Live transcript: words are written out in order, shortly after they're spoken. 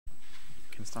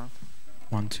can start.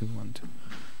 1, 2, 1, 2.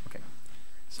 Okay.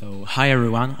 So, hi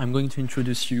everyone. I'm going to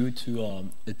introduce you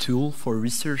to a tool for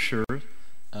researchers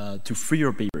to free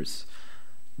your papers.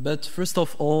 But first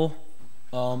of all,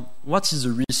 what is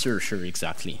a researcher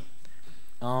exactly?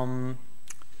 The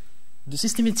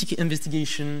systematic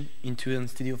investigation into and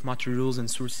study of materials and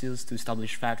sources to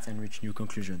establish facts and reach new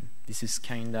conclusions. This is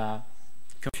kinda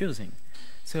confusing.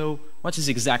 So, what is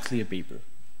exactly a paper?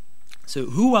 So,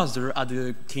 who was there at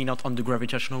the keynote on the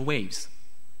gravitational waves?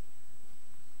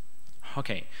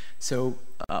 Okay, so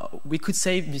we could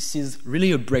say this is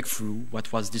really a breakthrough,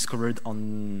 what was discovered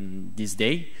on this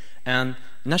day, and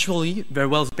naturally there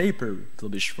was a paper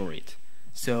published for it.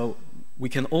 So, we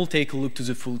can all take a look to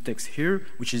the full text here,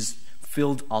 which is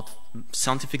filled of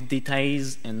scientific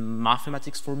details and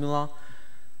mathematics formula.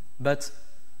 But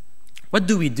what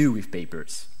do we do with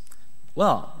papers?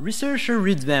 Well, researchers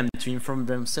read them to inform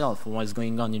themselves on what's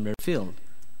going on in their field,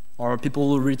 or people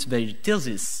will read their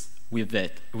thesis with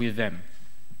them.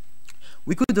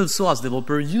 We could also, as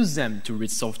developers, use them to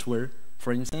read software,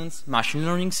 for instance, machine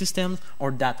learning systems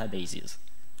or databases.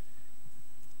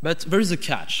 But there is a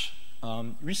catch.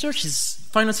 Research is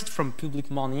financed from public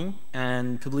money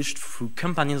and published through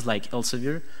companies like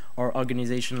Elsevier or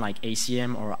organizations like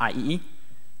ACM or IEE.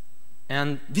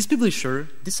 And these publishers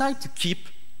decide to keep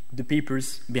the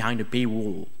papers behind a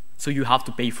paywall, so you have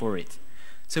to pay for it.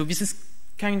 So this is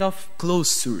kind of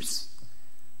closed source.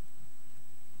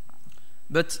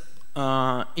 But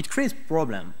it creates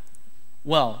problem.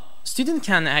 Well, students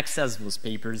can access those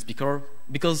papers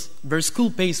because their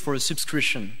school pays for a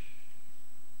subscription.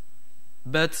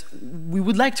 But we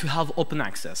would like to have open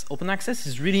access. Open access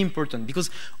is really important because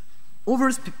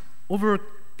over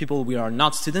people who are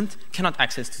not students cannot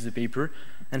access to the paper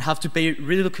and have to pay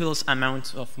ridiculous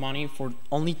amount of money for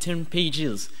only 10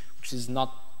 pages, which is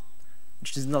not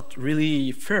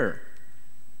really fair.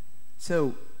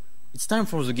 So it's time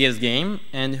for the guess game,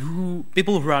 and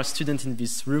people who are students in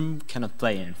this room cannot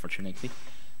play, unfortunately.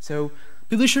 So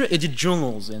publishers edit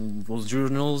journals, and those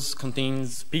journals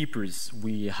contains papers.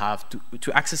 We have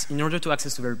to access, in order to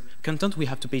access their content, we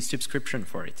have to pay subscription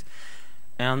for it.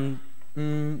 And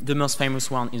the most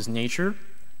famous one is Nature.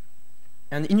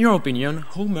 And in your opinion,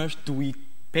 how much do we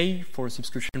pay for a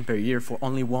subscription per year for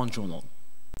only one journal?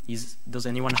 Does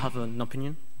anyone have an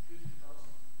opinion?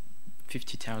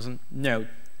 50,000? No,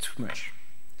 too much.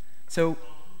 So,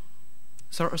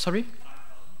 sorry?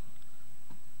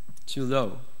 Too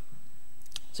low.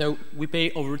 So we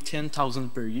pay over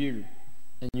 10,000 per year,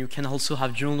 and you can also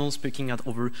have journals picking at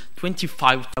over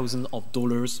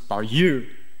 $25,000 per year.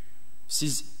 This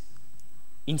is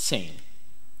insane.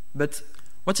 But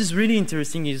what is really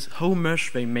interesting is how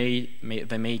much they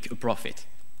make a profit.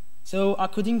 So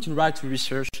according to Right to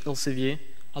Research, Elsevier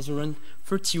has around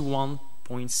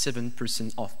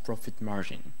 31.7% of profit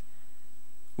margin,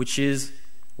 which is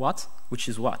what?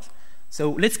 So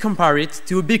let's compare it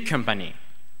to a big company.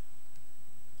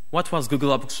 What was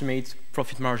Google approximate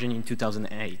profit margin in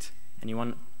 2008?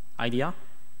 Anyone idea?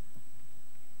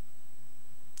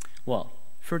 Well,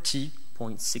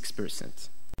 30.6%,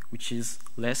 which is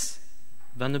less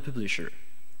than a publisher.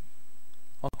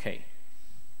 Okay.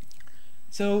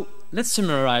 So let's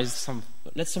summarize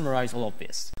all of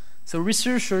this. So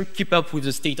researchers keep up with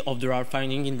the state-of-the-art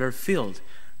finding in their field.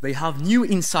 They have new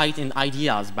insight and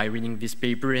ideas by reading this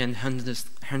paper and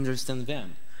understand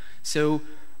them. So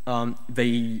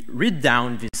they read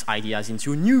down these ideas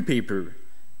into a new paper,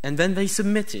 and then they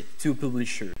submit it to a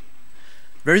publisher.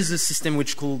 There is a system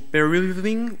which is called peer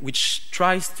reviewing, which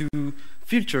tries to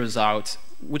filter out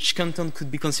which content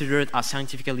could be considered as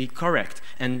scientifically correct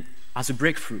and as a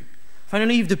breakthrough.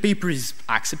 Finally, if the paper is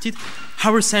accepted,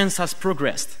 our science has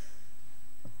progressed.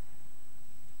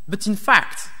 But in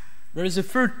fact, there is a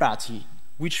third party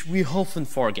which we often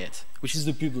forget, which is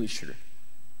the publisher.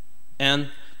 And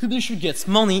publisher gets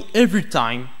money every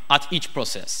time at each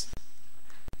process.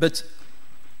 But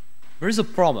there is a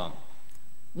problem.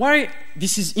 Why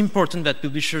this is important that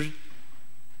publishers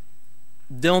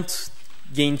don't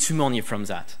gain too money from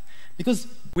that? Because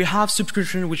we have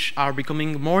subscriptions which are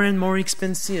becoming more and more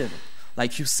expensive.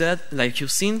 Like you've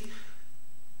seen,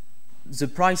 the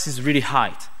price is really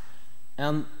high.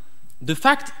 And the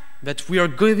fact that we are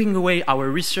giving away our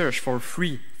research for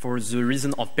free for the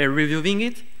reason of peer reviewing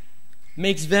it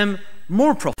makes them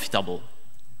more profitable.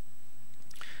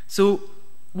 So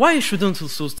why shouldn't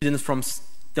also students from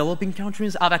developing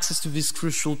countries have access to these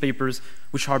crucial papers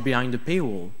which are behind the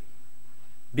paywall?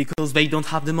 Because they don't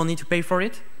have the money to pay for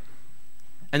it?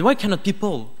 And why cannot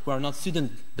people who are not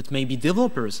students but maybe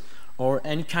developers or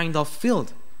any kind of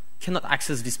field cannot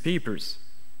access these papers?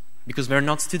 Because they're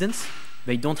not students?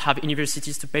 they don't have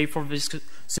universities to pay for this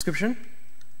subscription.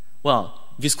 Well,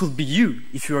 this could be you.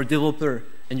 If you're a developer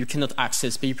and you cannot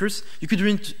access papers, you could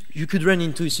run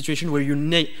into a situation where you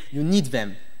need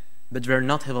them, but they're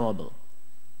not available.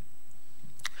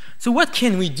 So what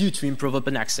can we do to improve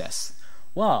open access?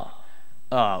 Well,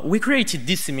 we created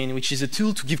Dissemin, which is a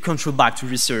tool to give control back to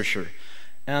researchers.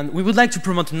 And we would like to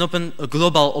promote a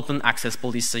global open access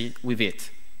policy with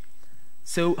it.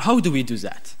 So how do we do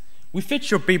that? We fetch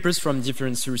your papers from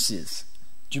different sources.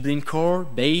 Dublin Core,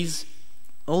 Base,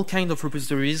 all kinds of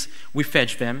repositories, we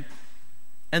fetch them.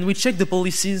 And we check the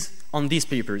policies on these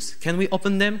papers. Can we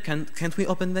open them? Can't we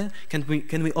open them? Can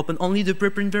we open only the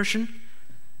preprint version?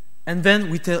 And then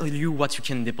we tell you what you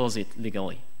can deposit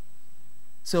legally.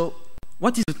 So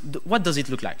what does it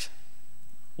look like?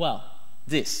 Well,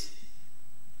 this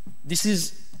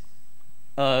is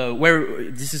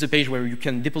a page where you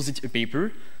can deposit a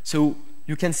paper. So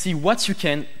you can see what you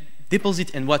can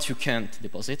deposit and what you can't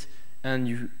deposit.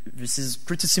 And this is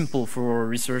pretty simple for a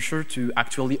researcher to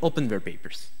actually open their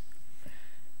papers.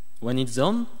 When it's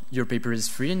done, your paper is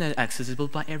free and accessible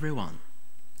by everyone.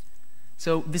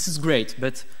 So this is great,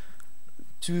 but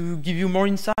to give you more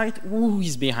insight, who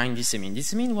is behind Dissemin?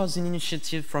 Dissemin was an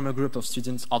initiative from a group of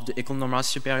students of the École Normale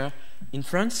Supérieure in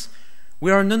France.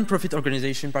 We are a non-profit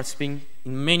organization participating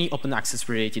in many open access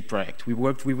related projects. We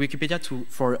worked with Wikipedia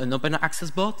for an open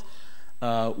access bot.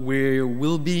 We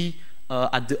will be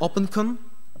at the OpenCon.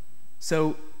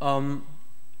 So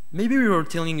maybe you were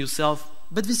telling yourself,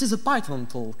 but this is a Python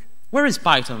talk. Where is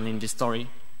Python in this story?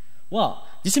 Well,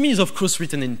 Dissemin is of course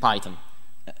written in Python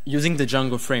using the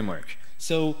Django framework.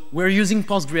 So we're using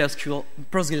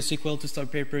PostgreSQL to store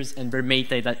papers and their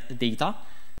metadata.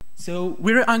 So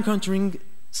we're encountering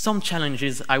some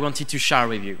challenges I wanted to share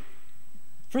with you.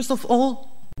 First of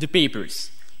all, the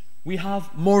papers. We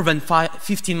have more than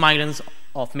 15 million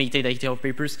of metadata of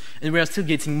papers, and we are still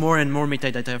getting more and more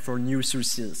metadata for new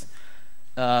sources.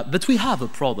 But we have a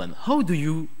problem. How do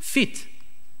you fit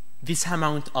this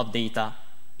amount of data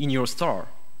in your store?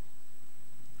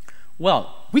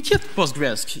 Well, we kept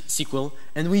PostgreSQL,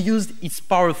 and we used its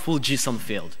powerful JSON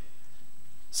field.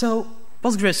 So,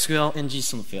 PostgreSQL and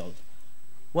JSON field.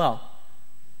 Well,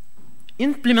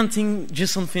 implementing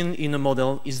JSON field in a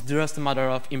model is just a matter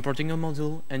of importing a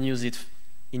module and use it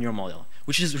in your model,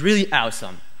 which is really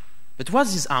awesome. But what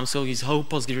is awesome is how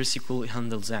PostgreSQL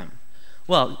handles them.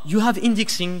 Well, you have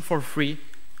indexing for free,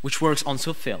 which works on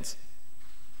subfields.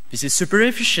 This is super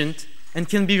efficient and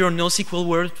can be your NoSQL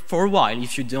word for a while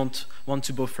if you don't want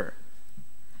to buffer.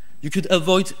 You could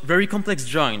avoid very complex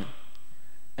join,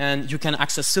 and you can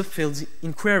access subfields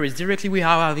in queries directly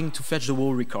without having to fetch the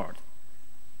whole record.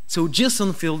 So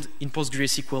JSON field in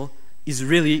PostgreSQL is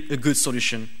really a good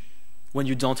solution when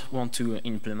you don't want to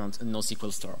implement a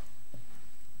NoSQL store.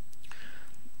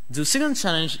 The second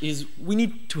challenge is we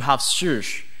need to have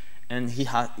search, and it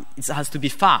has to be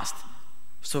fast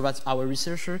so that our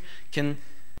researcher can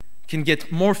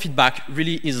get more feedback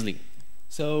really easily.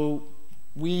 So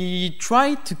we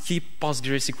tried to keep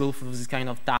PostgreSQL for this kind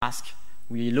of task.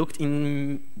 We looked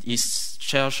in its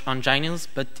search engines,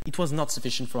 but it was not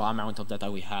sufficient for the amount of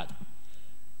data we had.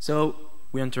 So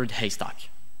we entered Haystack.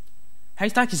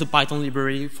 Haystack is a Python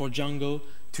library for Django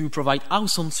to provide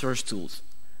awesome search tools.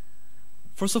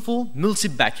 First of all,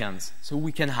 multi-backends. So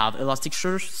we can have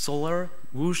Elasticsearch, Solr,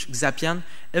 Whoosh, Xapian.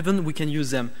 Even we can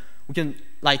use them. We can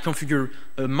configure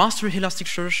a master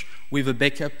Elasticsearch with a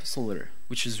backup Solr,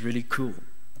 which is really cool.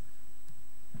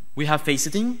 We have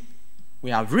faceting. We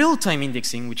have real-time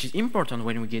indexing, which is important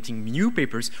when we're getting new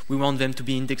papers. We want them to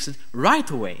be indexed right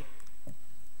away.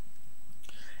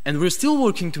 And we're still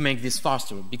working to make this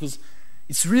faster because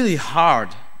it's really hard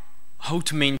how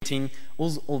to maintain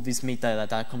all this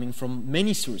metadata coming from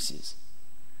many sources.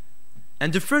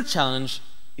 And the third challenge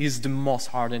is the most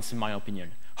hardest in my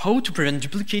opinion. How to prevent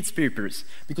duplicate papers,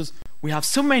 because we have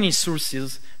so many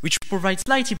sources which provide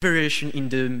slight variation in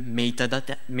the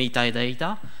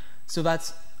metadata, so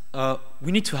that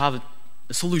we need to have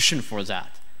a solution for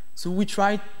that. So we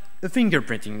tried a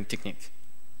fingerprinting technique.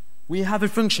 We have a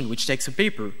function which takes a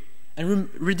paper and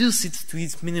reduce it to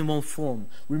its minimal form.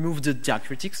 Remove the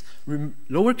diacritics,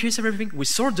 lowercase everything, we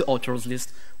sort the authors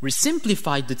list, we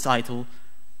simplify the title,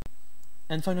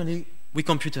 and finally we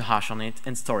compute a hash on it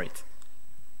and store it.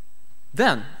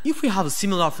 Then, if we have a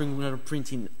similar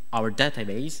fingerprint in our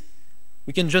database,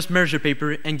 we can just merge the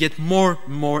paper and get more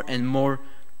and more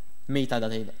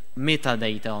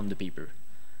metadata on the paper.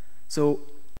 So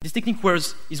this technique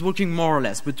is working more or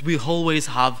less, but we always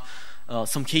have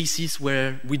some cases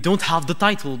where we don't have the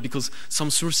title because some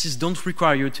sources don't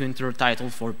require you to enter a title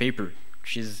for a paper,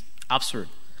 which is absurd.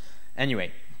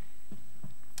 Anyway,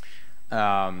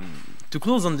 to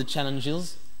close on the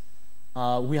challenges,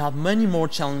 we have many more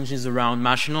challenges around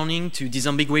machine learning to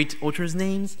disambiguate authors'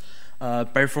 names,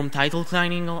 perform title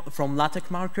cleaning from LaTeX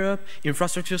markup,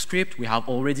 infrastructure script. We have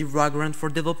already Vagrant for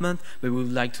development, but we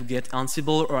would like to get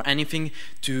Ansible or anything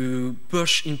to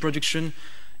push in production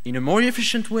in a more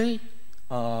efficient way.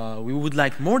 We would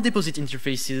like more deposit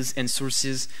interfaces and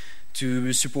sources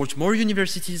to support more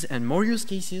universities and more use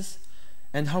cases.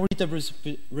 And our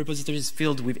repository is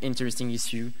filled with interesting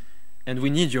issues, and we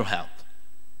need your help.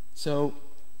 So,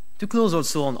 to close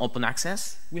also on open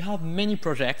access, we have many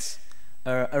projects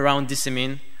around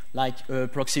dissemin, like a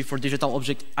proxy for digital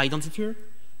object identifier,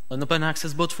 an open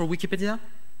access bot for Wikipedia,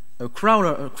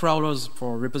 crawlers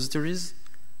for repositories,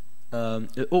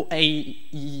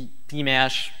 OAE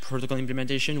PMAsh protocol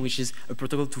implementation, which is a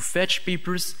protocol to fetch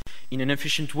papers in an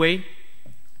efficient way,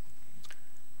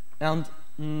 and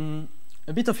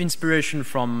a bit of inspiration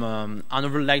from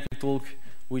another lightning talk,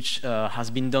 which has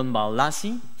been done by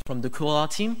Lassie from the Koala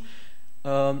team.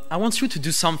 I want you to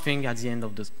do something at the end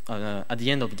of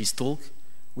this talk,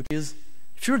 which is,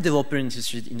 if you're a developer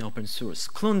interested in open source,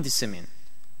 clone dissemin,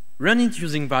 run it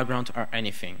using Vagrant or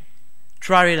anything,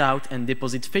 try it out and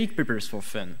deposit fake papers for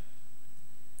fun.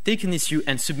 Take an issue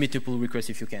and submit a pull request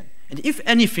if you can. And if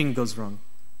anything goes wrong,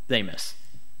 blame us.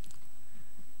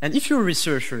 And if you're a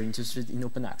researcher interested in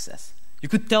open access, you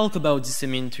could talk about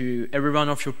dissemin to every one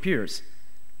of your peers.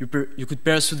 You could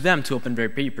persuade them to open their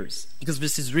papers, because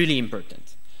this is really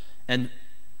important. And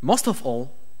most of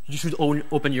all, you should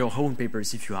open your own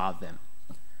papers if you have them.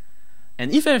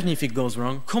 And if anything goes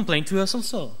wrong, complain to us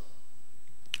also.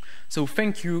 So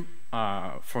thank you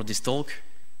for this talk.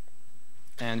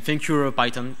 And thank you,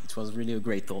 EuroPython. It was really a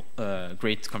great talk,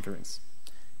 great conference.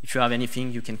 If you have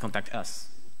anything, you can contact us.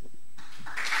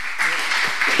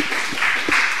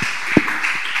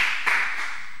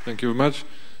 Thank you very much.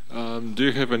 Do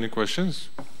you have any questions?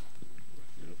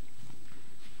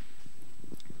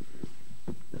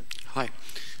 Hi.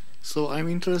 So I'm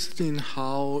interested in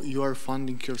how you are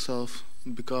funding yourself,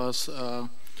 because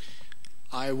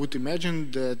I would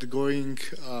imagine that going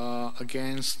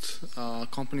against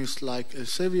companies like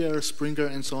Elsevier, Springer,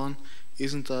 and so on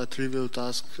isn't a trivial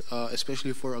task,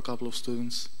 especially for a couple of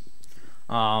students.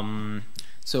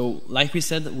 So, like we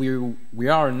said, we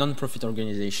are a non-profit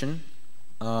organization.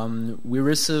 We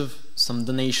receive some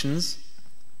donations,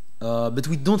 but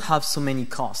we don't have so many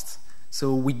costs.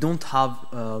 So we don't have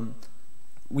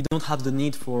the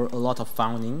need for a lot of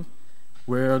funding.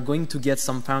 We're going to get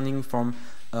some funding from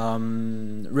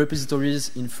repositories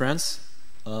in France,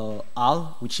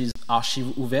 AL, which is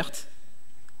Archives Ouvertes.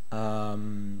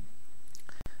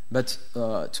 But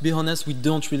to be honest, we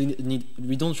don't really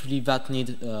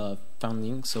need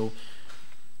funding. So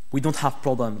we don't have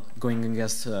problem going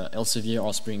against Elsevier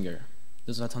or Springer.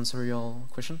 Does that answer your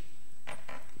question?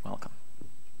 Welcome.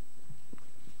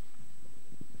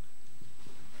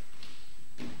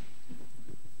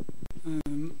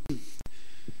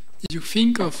 Did you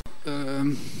think of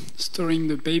storing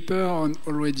the paper on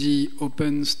already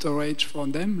open storage for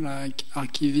them, like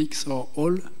Archivix or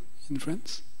All in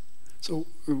France? So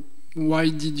why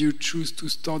did you choose to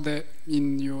store that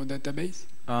in your database?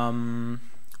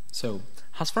 So,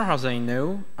 as far as I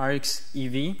know,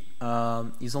 RxEV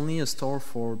is only a store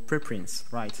for preprints,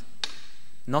 right?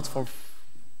 Not for...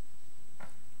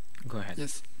 Go ahead.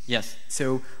 Yes. Yes.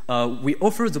 So, we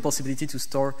offer the possibility to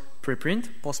store preprint,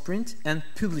 postprint, and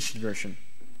published version.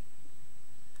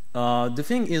 The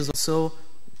thing is also,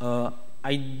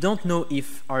 I don't know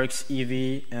if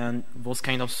RxEV and those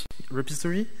kind of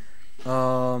repository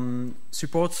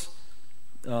supports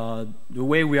the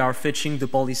way we are fetching the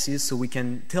policies, so we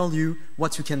can tell you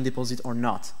what you can deposit or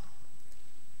not.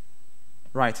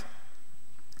 Right.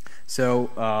 So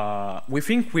we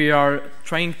think we are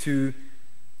trying to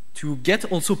get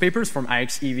also papers from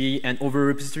RxEV and other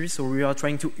repositories, so we are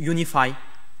trying to unify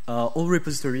all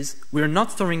repositories. We are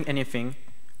not storing anything.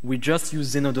 We just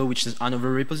use Zenodo, which is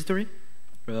another repository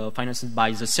financed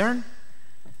by the CERN.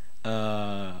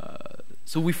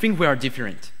 So we think we are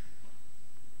different.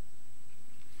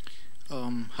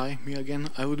 Hi, me again.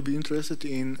 I would be interested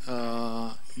in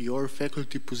your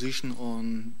faculty position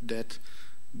on that,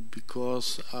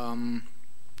 because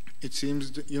it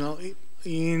seems that,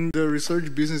 in the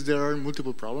research business there are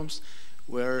multiple problems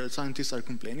where scientists are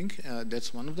complaining.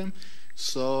 That's one of them.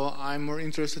 So I'm more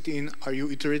interested in, are you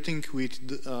iterating with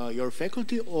your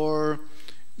faculty, or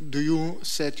do you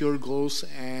set your goals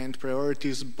and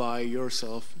priorities by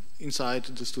yourself inside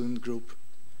the student group?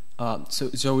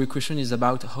 So your question is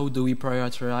about how do we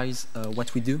prioritize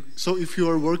what we do? So if you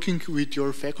are working with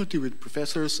your faculty, with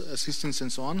professors, assistants,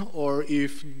 and so on, or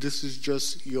if this is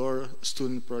just your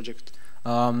student project?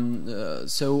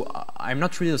 So I'm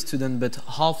not really a student, but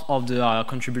half of the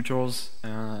contributors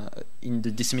in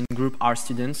the discipline group are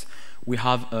students. We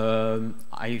have,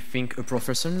 I think, a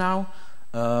professor now.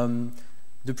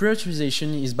 The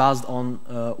prioritization is based on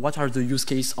what are the use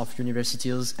case of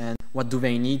universities and what do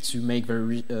they need to make their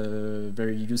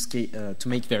to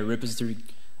make their repository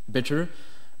better,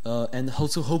 and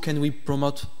also how can we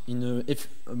promote in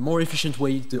a more efficient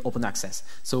way the open access.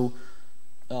 So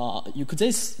you could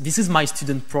say this is my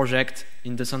student project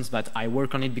in the sense that I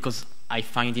work on it because I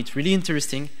find it really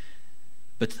interesting,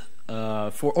 but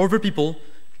for other people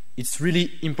it's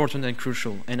really important and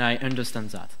crucial, and I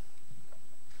understand that.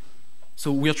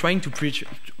 So we are trying to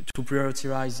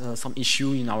prioritize some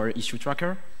issue in our issue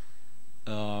tracker.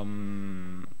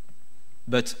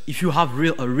 But if you have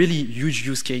a really huge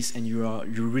use case and you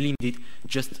really need it,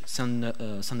 just send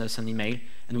us an email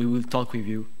and we will talk with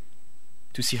you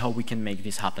to see how we can make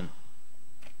this happen.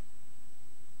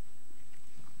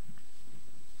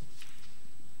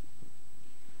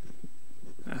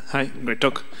 Hi, great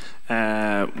talk.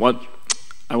 I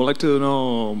would like to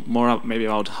know more maybe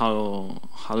about how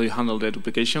do you handle the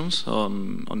duplications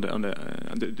on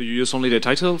the do you use only the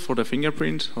title for the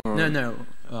fingerprint? Or? No.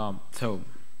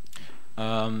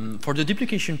 For the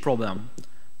duplication problem,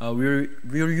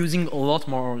 we're using a lot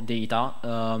more data.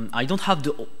 I don't have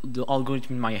the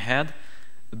algorithm in my head,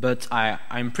 but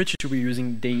I'm pretty sure we're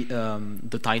using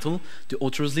the title, the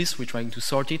authors list. We're trying to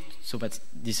sort it so that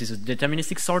this is a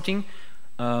deterministic sorting.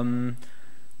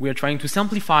 We are trying to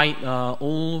simplify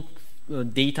all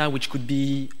data which could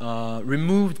be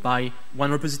removed by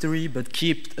one repository but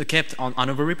kept on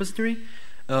another repository.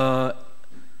 To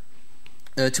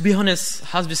be honest,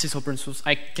 as this is open source,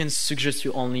 I can suggest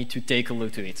you only to take a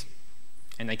look at it,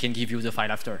 and I can give you the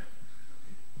file after.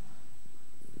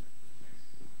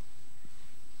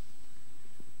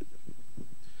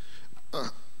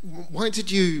 Why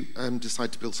did you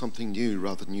decide to build something new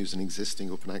rather than use an existing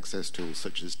open access tool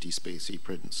such as DSpace,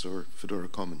 ePrints, or Fedora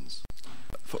Commons?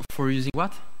 For using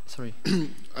what? Sorry.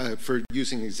 For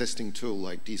using an existing tool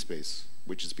like DSpace,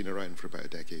 which has been around for about a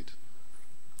decade.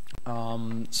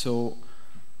 So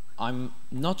I'm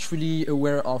not really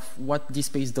aware of what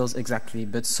DSpace does exactly,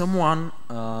 but someone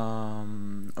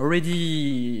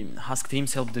already asked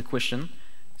himself the question.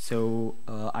 So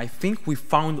I think we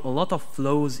found a lot of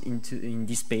flaws in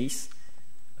this space,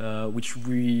 which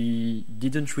we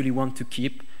didn't really want to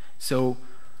keep. So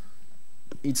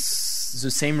it's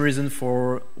the same reason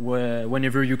for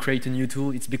whenever you create a new tool,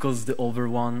 it's because the other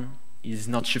one is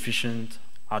not sufficient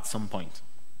at some point,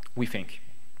 we think.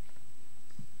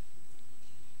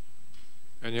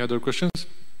 Any other questions?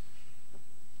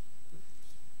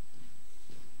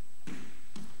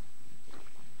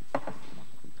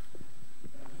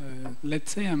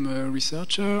 Let's say I'm a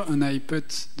researcher and I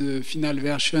put the final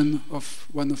version of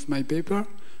one of my paper,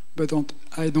 but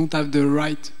I don't have the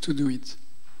right to do it.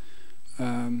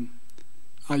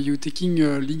 Are you taking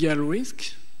a legal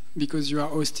risk because you are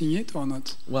hosting it or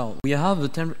not? Well, we have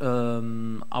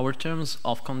our terms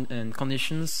of and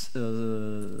conditions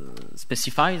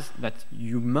specifies that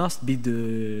you must be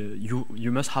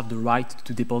you must have the right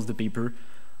to depose the paper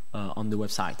on the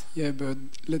website. Yeah, but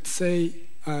let's say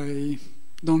I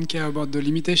don't care about the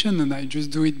limitation and I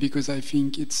just do it because I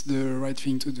think it's the right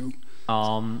thing to do.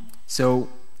 So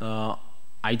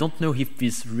I don't know if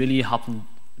this really happened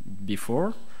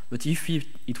before, but if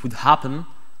it would happen,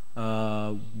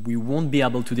 we won't be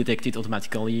able to detect it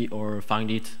automatically or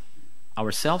find it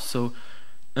ourselves. So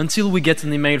until we get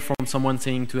an email from someone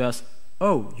saying to us,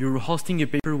 "Oh, you're hosting a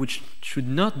paper which should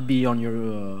not be on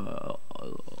your,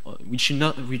 which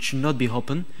should not be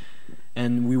open,"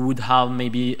 and we would have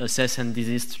maybe a cease and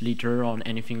desist letter or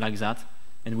anything like that,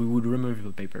 and we would remove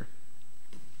the paper.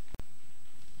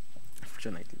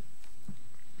 Fortunately.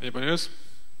 Anybody else?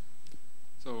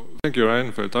 So thank you,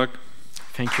 Ryan, for your talk.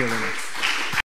 Thank you very much.